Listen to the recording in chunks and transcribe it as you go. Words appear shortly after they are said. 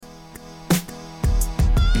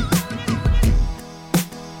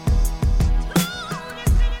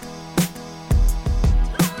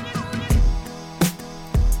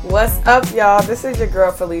What's up, y'all? This is your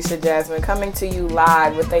girl, Felicia Jasmine, coming to you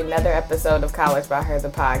live with another episode of College by Her, the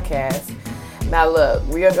podcast. Now, look,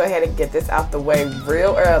 we're going to go ahead and get this out the way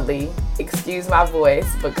real early. Excuse my voice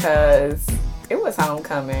because it was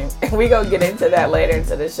homecoming. And we're going to get into that later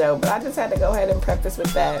into the show, but I just had to go ahead and preface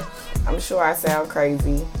with that. I'm sure I sound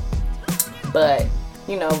crazy, but,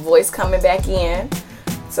 voice coming back in,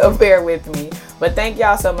 so bear with me. But thank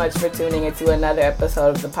y'all so much for tuning into another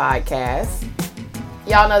episode of the podcast.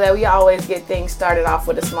 Y'all know that we always get things started off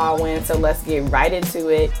with a small win, so let's get right into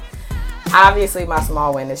it. Obviously, my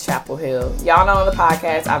small win is Chapel Hill. Y'all know on the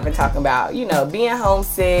podcast, I've been talking about, being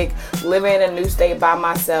homesick, living in a new state by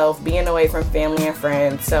myself, being away from family and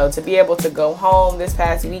friends. So to be able to go home this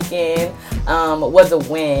past weekend was a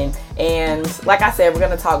win. And like I said, we're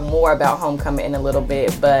going to talk more about homecoming in a little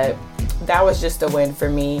bit, but that was just a win for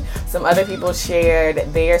me. Some other people shared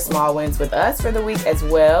their small wins with us for the week as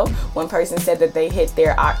well. One person said that they hit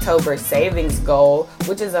their October savings goal,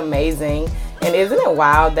 which is amazing. And isn't it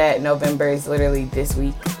wild that November is literally this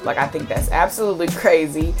week? I think that's absolutely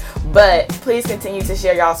crazy. But please continue to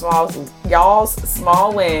share y'all's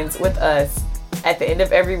small wins with us at the end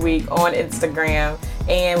of every week on Instagram.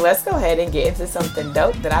 And let's go ahead and get into something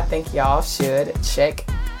dope that I think y'all should check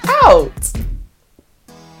out.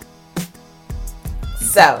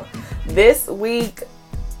 So, this week,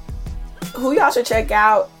 who y'all should check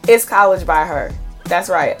out is College by Her. That's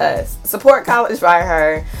right, us. Support College by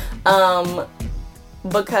Her.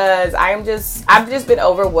 Because I've just been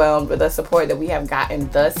overwhelmed with the support that we have gotten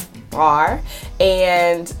thus far.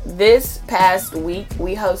 And this past week,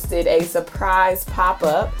 we hosted a surprise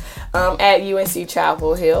pop-up at UNC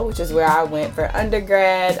Chapel Hill, which is where I went for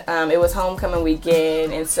undergrad. It was homecoming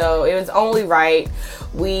weekend, and so it was only right.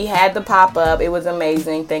 We had the pop-up. It was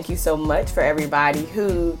amazing. Thank you so much for everybody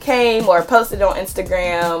who came or posted on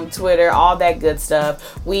Instagram, Twitter, all that good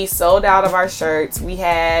stuff. We sold out of our shirts. We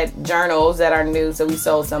had journals that are new, so we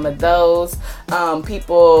sold some of those.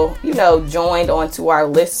 People, joined onto our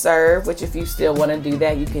listserv, which if you still want to do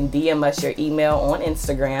that, you can DM us your email on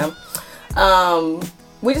Instagram.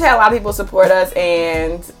 We just had a lot of people support us,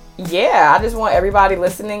 and I just want everybody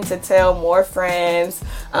listening to tell more friends.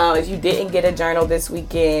 If you didn't get a journal this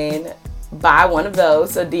weekend, buy one of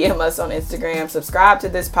those. So DM us on Instagram, subscribe to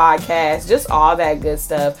this podcast, just all that good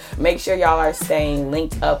stuff. Make sure y'all are staying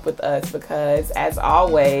linked up with us because, as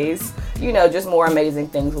always, just more amazing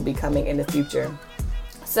things will be coming in the future.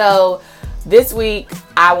 So this week,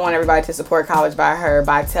 I want everybody to support College by Her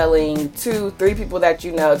by telling 2-3 people that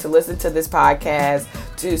you know to listen to this podcast,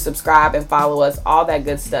 to subscribe and follow us, all that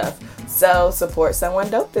good stuff. So support someone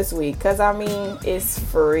dope this week because, it's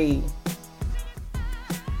free.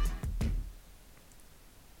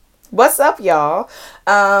 What's up, y'all?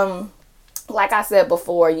 Like I said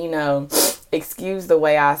before, excuse the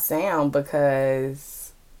way I sound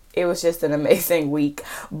because it was just an amazing week.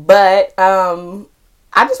 But,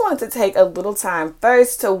 I just wanted to take a little time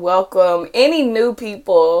first to welcome any new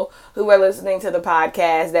people who are listening to the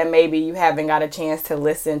podcast that maybe you haven't got a chance to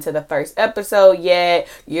listen to the first episode yet.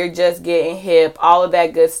 You're just getting hip, all of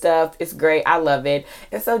that good stuff. It's great. I love it.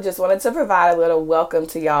 And so just wanted to provide a little welcome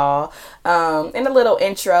to y'all and a little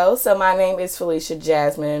intro. So my name is Felicia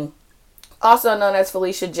Jasmine, also known as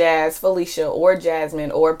Felicia Jazz, Felicia or Jasmine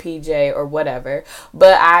or PJ or whatever.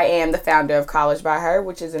 But I am the founder of College by Her,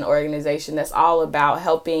 which is an organization that's all about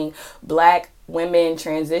helping Black women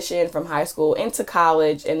transition from high school into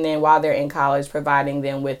college, and then while they're in college, providing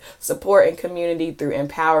them with support and community through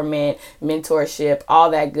empowerment, mentorship, all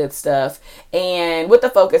that good stuff, and with the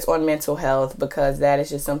focus on mental health because that is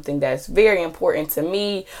just something that's very important to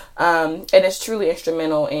me, and it's truly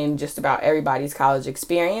instrumental in just about everybody's college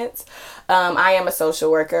experience. I am a social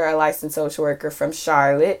worker, a licensed social worker from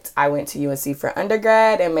Charlotte. I went to UNC for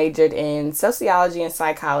undergrad and majored in sociology and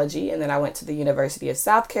psychology, and then I went to the University of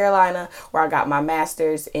South Carolina where I got my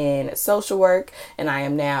master's in social work, and I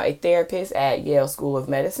am now a therapist at Yale School of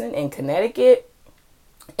Medicine in Connecticut.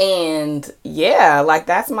 And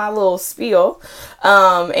that's my little spiel.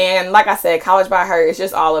 And like I said, College by Her is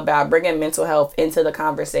just all about bringing mental health into the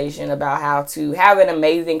conversation about how to have an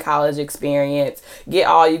amazing college experience, get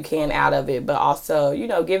all you can out of it, but also,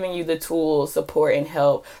 giving you the tools, support, and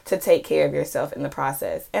help to take care of yourself in the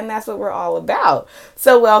process. And that's what we're all about.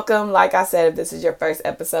 So welcome. Like I said, if this is your first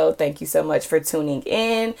episode, thank you so much for tuning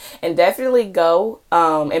in, and definitely go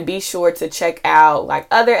and be sure to check out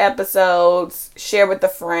other episodes, share with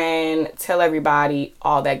a friend, tell everybody,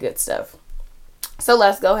 all that good stuff. So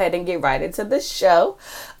let's go ahead and get right into the show.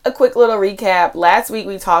 a quick little recap. Last week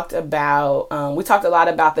we talked about, we talked a lot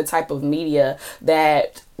about the type of media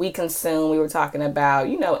that we consume. We were talking about,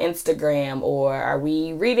 Instagram, or are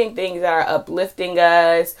we reading things that are uplifting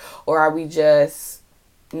us, or are we just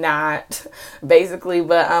not, basically.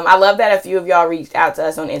 But I love that a few of y'all reached out to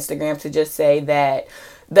us on Instagram to just say that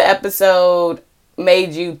the episode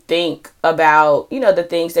made you think about, the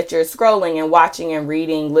things that you're scrolling and watching and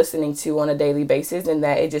reading, listening to on a daily basis, and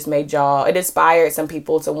that it just made it inspired some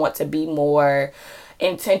people to want to be more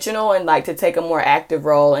intentional and like to take a more active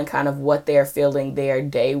role in kind of what they're filling their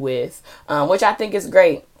day with, which I think is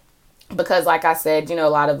great. Because like I said, a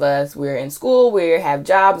lot of us, we're in school, we have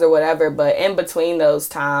jobs or whatever, but in between those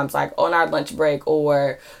times, like on our lunch break,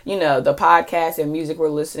 or, the podcast and music we're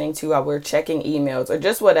listening to, or we're checking emails or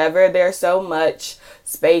just whatever, there's so much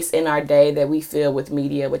space in our day that we fill with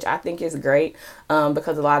media, which I think is great,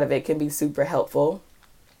 because a lot of it can be super helpful.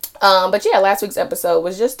 But yeah, last week's episode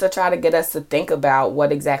was just to try to get us to think about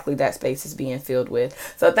what exactly that space is being filled with.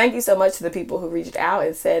 So thank you so much to the people who reached out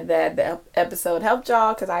and said that the episode helped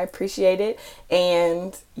y'all, because I appreciate it.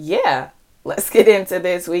 And yeah, let's get into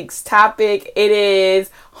this week's topic. It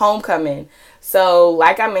is homecoming. So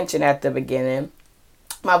like I mentioned at the beginning,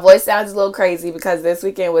 my voice sounds a little crazy because this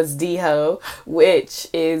weekend was DHO, which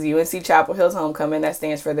is UNC Chapel Hill's homecoming. That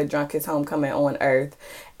stands for the drunkest homecoming on earth.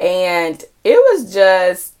 And it was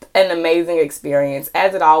just an amazing experience,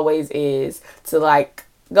 as it always is, to like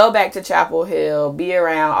go back to Chapel Hill, be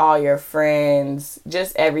around all your friends,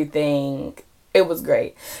 just everything. It was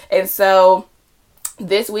great. And so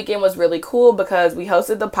this weekend was really cool because we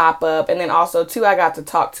hosted the pop-up, and then also too, I got to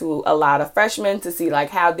talk to a lot of freshmen to see like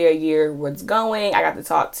how their year was going. I got to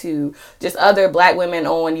talk to just other Black women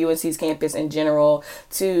on UNC's campus in general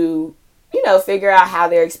to, figure out how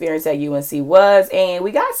their experience at UNC was. And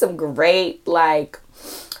we got some great, like,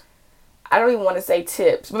 I don't even want to say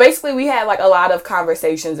tips, but basically we had like a lot of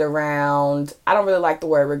conversations around, I don't really like the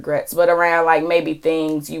word regrets, but around like maybe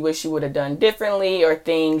things you wish you would have done differently, or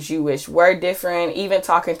things you wish were different. Even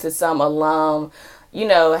talking to some alum,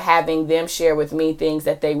 having them share with me things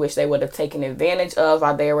that they wish they would have taken advantage of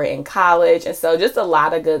while they were in college. And so just a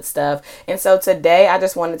lot of good stuff. And so today I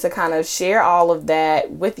just wanted to kind of share all of that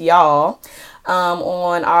with y'all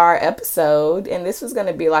on our episode. And this was going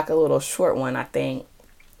to be like a little short one, I think.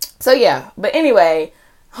 So yeah, but anyway,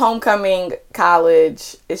 homecoming,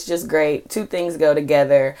 college, it's just great. Two things go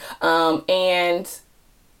together. And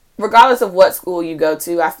regardless of what school you go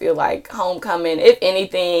to, I feel like homecoming, if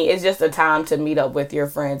anything, is just a time to meet up with your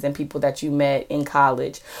friends and people that you met in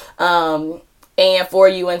college. And for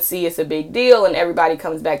UNC, it's a big deal, and everybody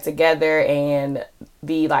comes back together, and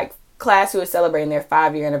the like class who is celebrating their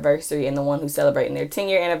 5-year anniversary and the one who's celebrating their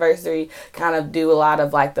 10-year anniversary kind of do a lot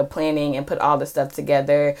of like the planning and put all the stuff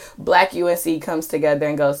together. Black UNC comes together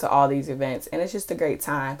and goes to all these events, and it's just a great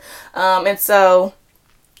time. And so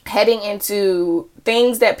heading into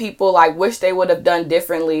things that people like wish they would have done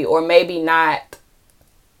differently, or maybe not,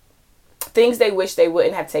 things they wish they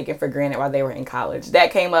wouldn't have taken for granted while they were in college. That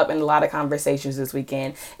came up in a lot of conversations this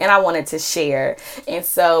weekend, and I wanted to share. And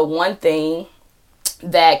so one thing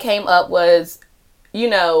that came up was,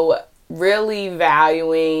 really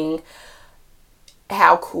valuing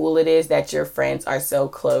how cool it is that your friends are so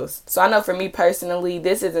close. So I know for me personally,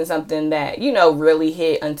 this isn't something that, really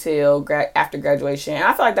hit until after graduation. And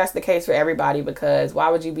I feel like that's the case for everybody, because why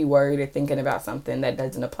would you be worried or thinking about something that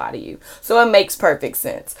doesn't apply to you? So it makes perfect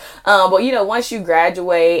sense. But, once you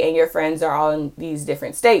graduate and your friends are all in these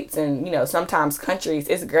different states and, sometimes countries,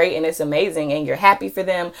 it's great and it's amazing, and you're happy for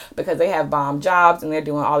them because they have bomb jobs and they're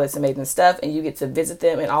doing all this amazing stuff, and you get to visit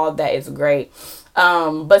them, and all of that is great.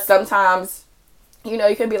 But sometimes, you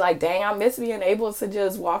can be like, dang, I miss being able to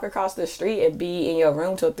just walk across the street and be in your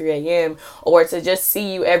room till 3 a.m. or to just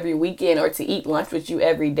see you every weekend, or to eat lunch with you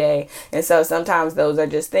every day. And so sometimes those are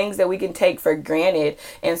just things that we can take for granted.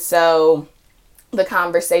 And so the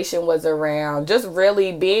conversation was around just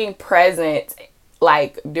really being present,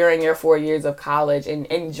 like during your 4 years of college, and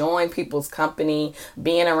enjoying people's company,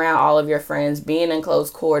 being around all of your friends, being in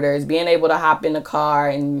close quarters, being able to hop in the car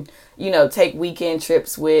and, take weekend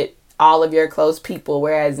trips with all of your close people.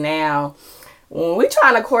 Whereas now, when we're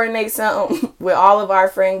trying to coordinate something with all of our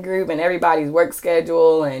friend group and everybody's work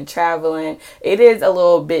schedule and traveling, it is a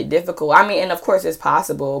little bit difficult. I mean, and of course it's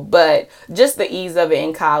possible, but just the ease of it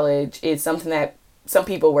in college is something that some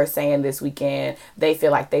people were saying this weekend they feel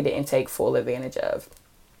like they didn't take full advantage of.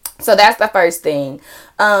 So that's the first thing.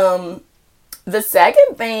 The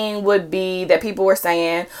second thing would be that people were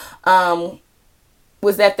saying,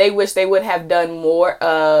 was that they wish they would have done more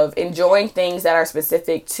of enjoying things that are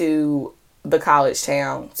specific to the college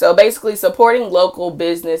town. So basically supporting local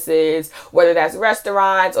businesses, whether that's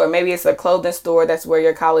restaurants or maybe it's a clothing store that's where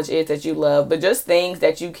your college is that you love, but just things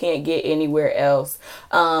that you can't get anywhere else.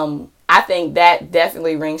 I think that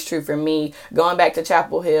definitely rings true for me. Going back to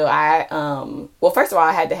Chapel Hill, well, first of all,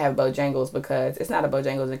 I had to have Bojangles because it's not a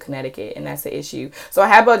Bojangles in Connecticut, and that's the issue. So I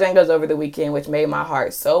had Bojangles over the weekend, which made my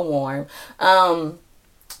heart so warm.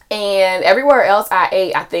 And everywhere else I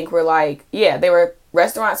ate, I think were like, yeah, they were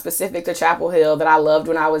restaurants specific to Chapel Hill that I loved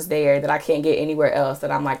when I was there that I can't get anywhere else,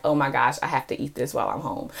 that I'm like, oh my gosh, I have to eat this while I'm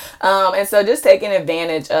home. And so just taking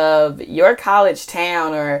advantage of your college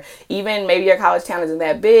town, or even maybe your college town isn't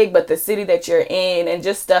that big, but the city that you're in, and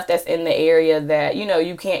just stuff that's in the area that, you know,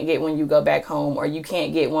 you can't get when you go back home or you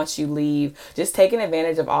can't get once you leave. Just taking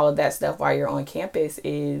advantage of all of that stuff while you're on campus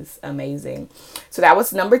is amazing. So that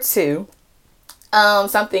was number 2.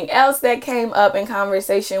 Something else that came up in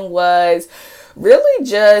conversation was really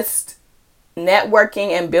just networking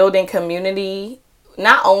and building community,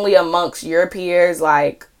 not only amongst your peers,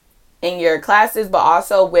 like in your classes, but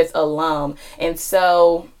also with alum. And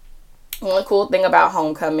so one cool thing about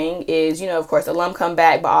homecoming is, you know, of course, alum come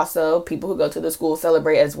back, but also people who go to the school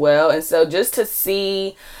celebrate as well. And so just to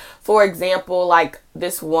see, for example, like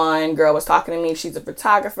this one girl was talking to me. She's a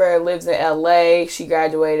photographer, lives in LA. She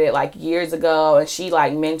graduated like years ago, and she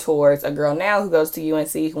like mentors a girl now who goes to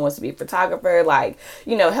UNC who wants to be a photographer, like,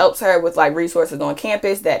 you know, helps her with like resources on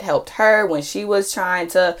campus that helped her when she was trying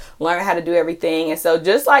to learn how to do everything. And so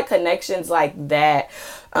just like connections like that,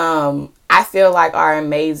 I feel like are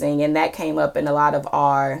amazing. And that came up in a lot of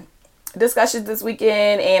our discussions this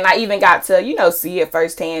weekend, and I even got to, you know, see it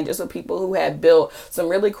firsthand just with people who have built some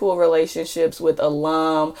really cool relationships with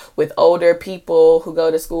alum, with older people who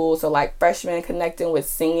go to school. So like freshmen connecting with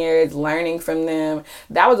seniors, learning from them.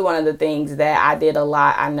 That was one of the things that I did a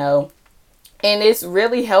lot, I know. And it's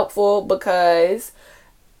really helpful because,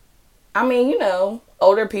 I mean, you know,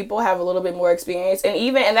 older people have a little bit more experience, and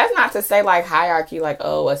that's not to say like hierarchy, like,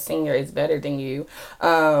 oh, a senior is better than you.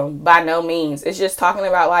 By no means. It's just talking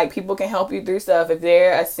about like people can help you through stuff if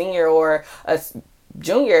they're a senior or a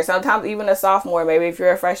junior, sometimes even a sophomore. Maybe if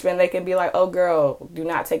you're a freshman, they can be like, oh girl, do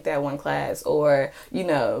not take that one class, or, you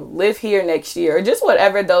know, live here next year, or just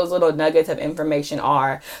whatever those little nuggets of information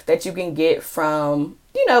are that you can get from,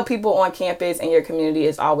 you know, people on campus and your community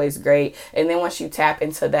is always great. And then once you tap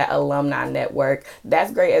into that alumni network,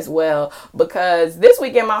 that's great as well. Because this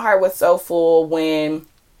weekend my heart was so full when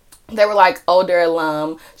they were like older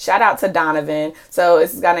alum. Shout out to Donovan. So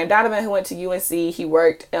it's this guy named Donovan who went to UNC. He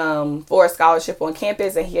worked for a scholarship on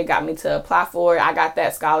campus, and he had got me to apply for it. I got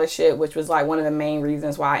that scholarship, which was like one of the main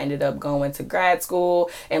reasons why I ended up going to grad school.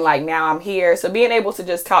 And like now I'm here. So being able to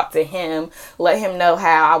just talk to him, let him know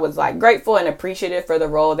how I was like grateful and appreciative for the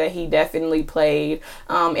role that he definitely played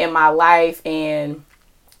in my life. And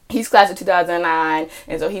he's class of 2009,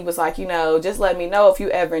 and so he was like, you know, just let me know if you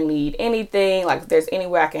ever need anything, like if there's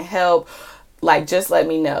anywhere I can help, like just let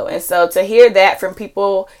me know. And so to hear that from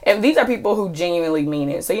people, and these are people who genuinely mean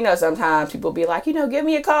it. So, you know, sometimes people be like, you know, give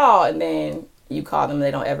me a call, and then you call them,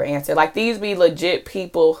 they don't ever answer. Like, these be legit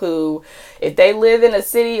people who, if they live in a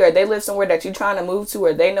city or they live somewhere that you're trying to move to,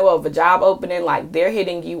 or they know of a job opening, like they're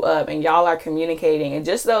hitting you up and y'all are communicating, and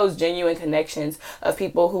just those genuine connections of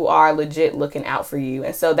people who are legit looking out for you.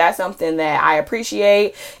 And so that's something that I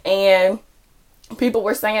appreciate. And people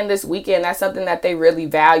were saying this weekend that's something that they really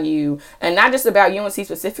value, and not just about UNC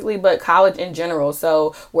specifically, but college in general.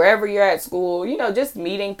 So wherever you're at school, you know, just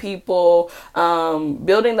meeting people,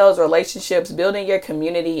 building those relationships, building your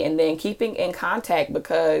community, and then keeping in contact,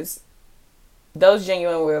 because those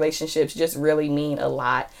genuine relationships just really mean a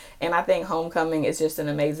lot. And I think homecoming is just an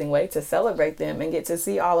amazing way to celebrate them and get to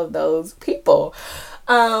see all of those people.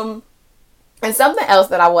 And something else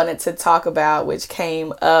that I wanted to talk about, which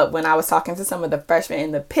came up when I was talking to some of the freshmen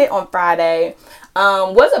in the pit on Friday,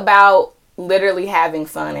 was about literally having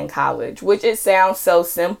fun in college, which it sounds so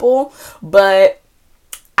simple, but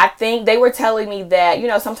I think they were telling me that, you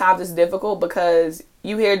know, sometimes it's difficult because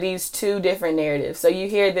you hear these two different narratives. So you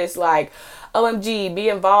hear this like, OMG, be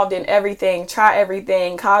involved in everything, try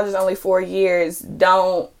everything, college is only 4 years,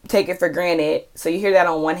 don't take it for granted. So you hear that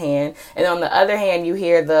on one hand. And on the other hand, you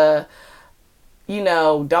hear the, you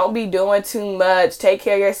know, don't be doing too much, take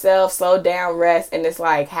care of yourself, slow down, rest. And it's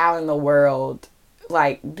like, how in the world,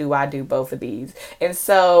 like, do I do both of these? And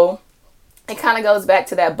so it kind of goes back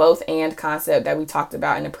to that both and concept that we talked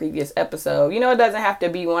about in the previous episode. You know, it doesn't have to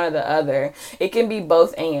be one or the other. It can be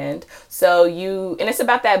both and. So and it's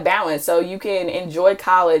about that balance. So you can enjoy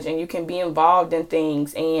college and you can be involved in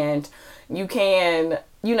things, and you can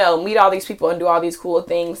meet all these people and do all these cool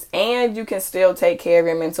things, and you can still take care of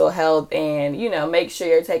your mental health and, make sure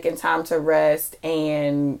you're taking time to rest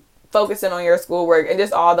and focusing on your schoolwork and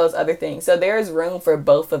just all those other things. So there's room for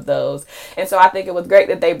both of those. And so I think it was great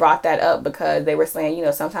that they brought that up, because they were saying,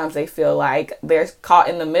 sometimes they feel like they're caught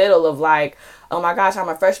in the middle of like, oh my gosh, I'm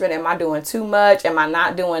a freshman. Am I doing too much? Am I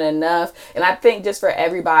not doing enough? And I think just for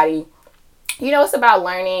everybody, it's about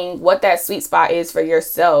learning what that sweet spot is for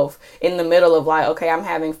yourself in the middle of like, okay, I'm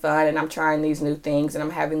having fun and I'm trying these new things and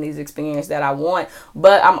I'm having these experiences that I want,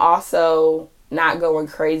 but I'm also not going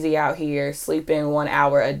crazy out here, sleeping 1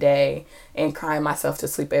 hour a day and crying myself to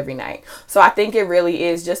sleep every night. So I think it really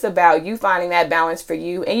is just about you finding that balance for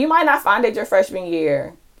you. And you might not find it your freshman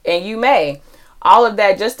year, and you may. All of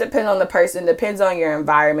that just depends on the person, depends on your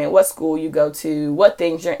environment, what school you go to, what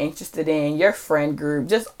things you're interested in, your friend group,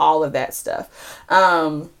 just all of that stuff.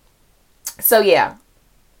 So yeah,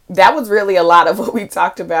 that was really a lot of what we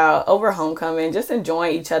talked about over homecoming, just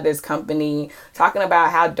enjoying each other's company, talking about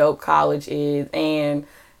how dope college is and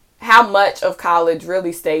how much of college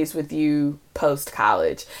really stays with you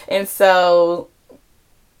post-college. And so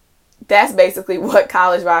that's basically what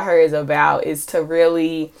College by Her is about, is to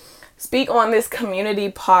really speak on this community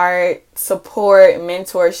part, support,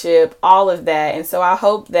 mentorship, all of that. And so I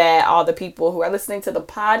hope that all the people who are listening to the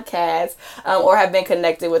podcast or have been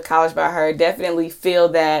connected with College by Her definitely feel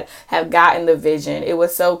that, have gotten the vision. It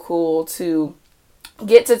was so cool to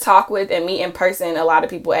get to talk with and meet in person a lot of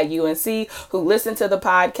people at UNC who listen to the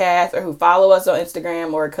podcast or who follow us on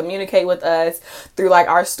Instagram or communicate with us through like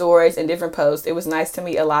our stories and different posts. It was nice to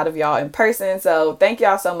meet a lot of y'all in person. So thank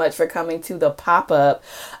y'all so much for coming to the pop-up.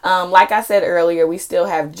 Like I said earlier, we still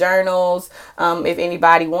have journals. If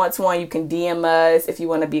anybody wants one, you can DM us. If you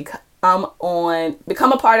want to become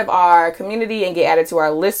a part of our community and get added to our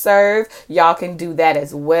listserv, y'all can do that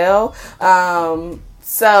as well.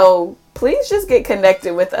 So please just get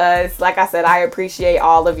connected with us. Like I said, I appreciate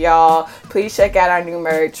all of y'all. Please check out our new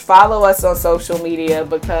merch. Follow us on social media,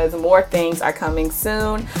 because more things are coming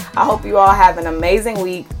soon. I hope you all have an amazing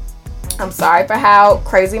week. I'm sorry for how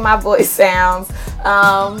crazy my voice sounds.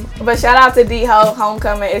 But shout out to D-Ho.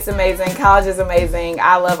 Homecoming, it's amazing. College is amazing.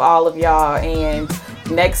 I love all of y'all. And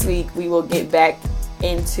next week we will get back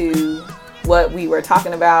into what we were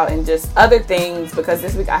talking about and just other things, because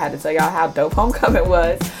this week I had to tell y'all how dope homecoming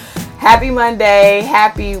was. Happy Monday,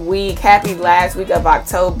 happy week, happy last week of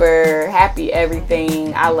October, happy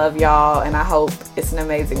everything. I love y'all and I hope it's an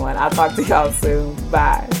amazing one. I'll talk to y'all soon.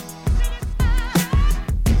 Bye.